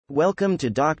Welcome to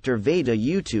Dr. Veda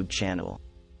YouTube channel.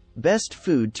 Best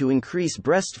food to increase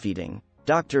breastfeeding,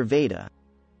 Dr. Veda.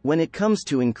 When it comes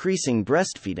to increasing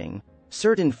breastfeeding,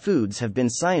 certain foods have been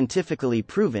scientifically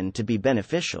proven to be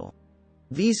beneficial.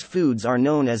 These foods are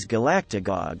known as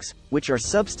galactagogues, which are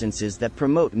substances that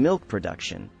promote milk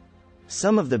production.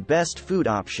 Some of the best food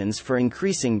options for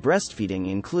increasing breastfeeding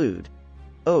include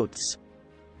oats.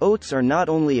 Oats are not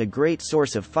only a great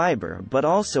source of fiber but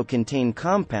also contain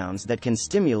compounds that can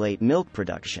stimulate milk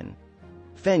production.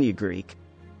 Fenugreek.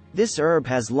 This herb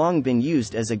has long been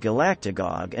used as a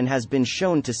galactagogue and has been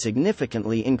shown to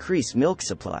significantly increase milk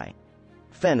supply.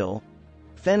 Fennel.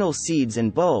 Fennel seeds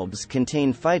and bulbs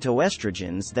contain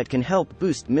phytoestrogens that can help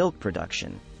boost milk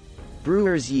production.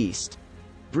 Brewer's yeast.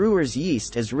 Brewer's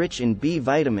yeast is rich in B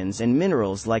vitamins and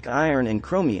minerals like iron and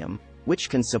chromium, which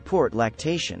can support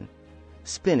lactation.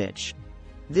 Spinach.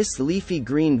 This leafy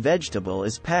green vegetable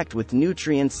is packed with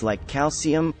nutrients like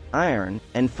calcium, iron,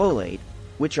 and folate,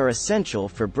 which are essential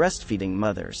for breastfeeding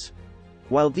mothers.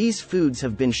 While these foods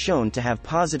have been shown to have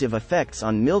positive effects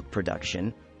on milk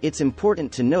production, it's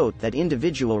important to note that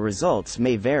individual results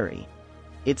may vary.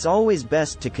 It's always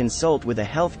best to consult with a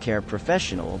healthcare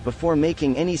professional before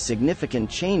making any significant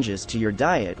changes to your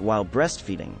diet while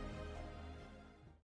breastfeeding.